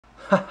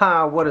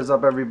Haha, what is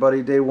up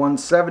everybody? Day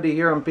 170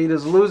 here on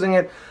Peter's Losing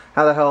It.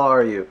 How the hell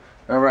are you?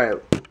 Alright,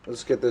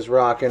 let's get this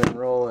rocking and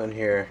rolling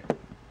here.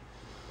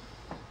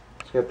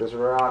 Let's get this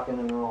rocking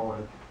and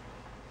rolling.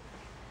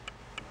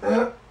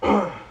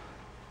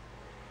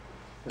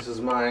 This is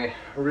my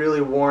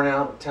really worn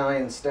out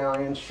Italian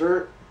Stallion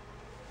shirt.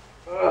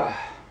 Let's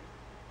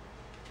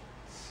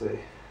see.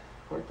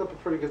 Worked up a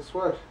pretty good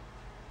sweat.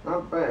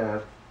 Not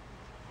bad.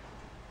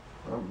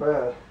 Not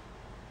bad.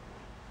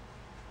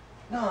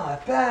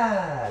 Not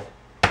bad.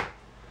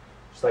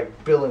 Just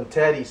like Bill and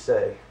Teddy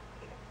say.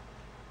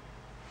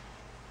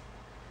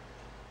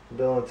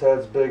 Bill and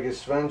Ted's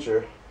biggest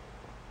venture.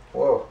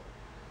 Whoa.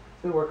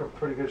 Did work up a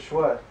pretty good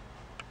sweat.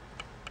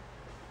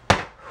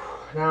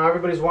 Now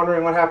everybody's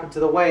wondering what happened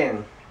to the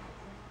weigh-in.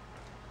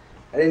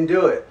 I didn't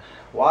do it.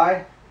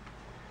 Why?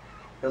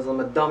 Because I'm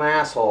a dumb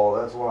asshole,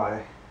 that's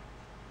why.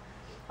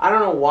 I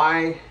don't know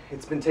why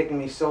it's been taking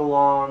me so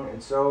long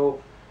and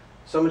so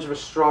much of a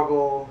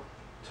struggle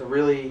to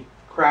really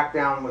crack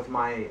down with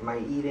my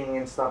eating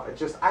and stuff. It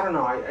just, I don't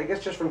know, I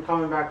guess just from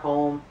coming back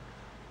home,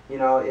 you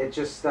know, it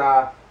just,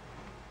 I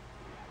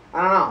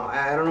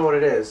don't know what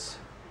it is.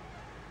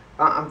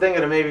 I'm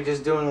thinking of maybe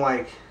just doing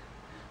like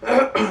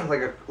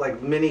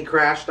like mini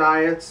crash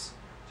diets,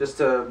 just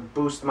to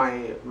boost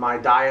my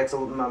diets,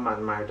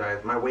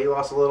 my weight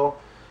loss a little.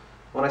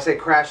 When I say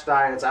crash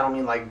diets, I don't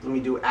mean like let me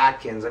do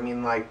Atkins. I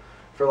mean like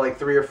for like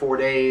 3 or 4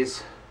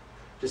 days,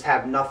 just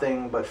have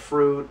nothing but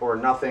fruit or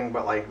nothing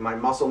but like my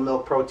muscle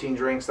milk protein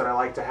drinks that I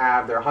like to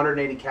have. They're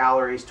 180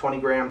 calories, 20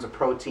 grams of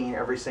protein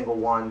every single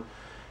one.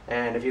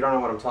 And if you don't know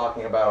what I'm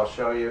talking about, I'll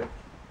show you.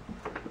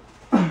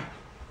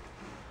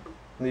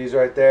 These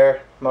right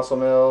there, muscle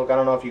milk. I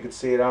don't know if you can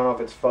see it. I don't know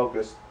if it's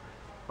focused,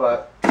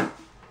 but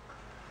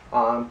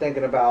I'm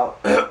thinking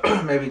about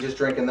maybe just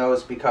drinking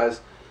those,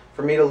 because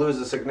for me to lose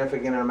a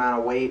significant amount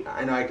of weight,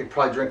 I know I could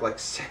probably drink like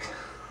 6.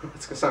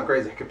 It's gonna sound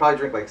crazy. I could probably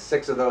drink like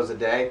 6 of those a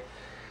day.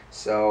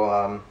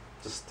 So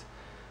just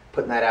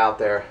putting that out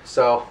there.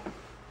 So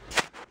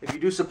if you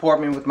do support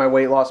me with my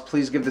weight loss,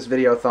 please give this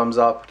video a thumbs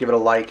up, give it a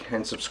like,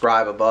 and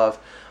subscribe above.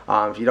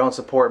 If you don't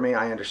support me,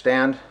 I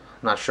understand.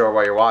 I'm not sure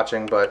why you're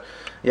watching, but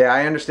yeah,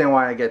 I understand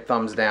why I get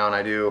thumbs down.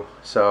 I do.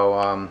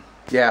 So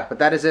yeah, but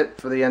that is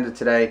it for the end of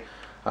today.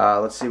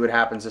 Let's see what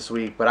happens this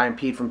week. But I'm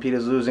Pete from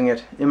Peter's Losing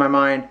It, in my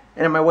mind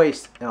and in my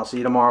waist. And I'll see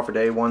you tomorrow for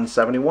day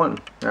 171.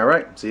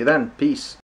 Alright, see you then. Peace.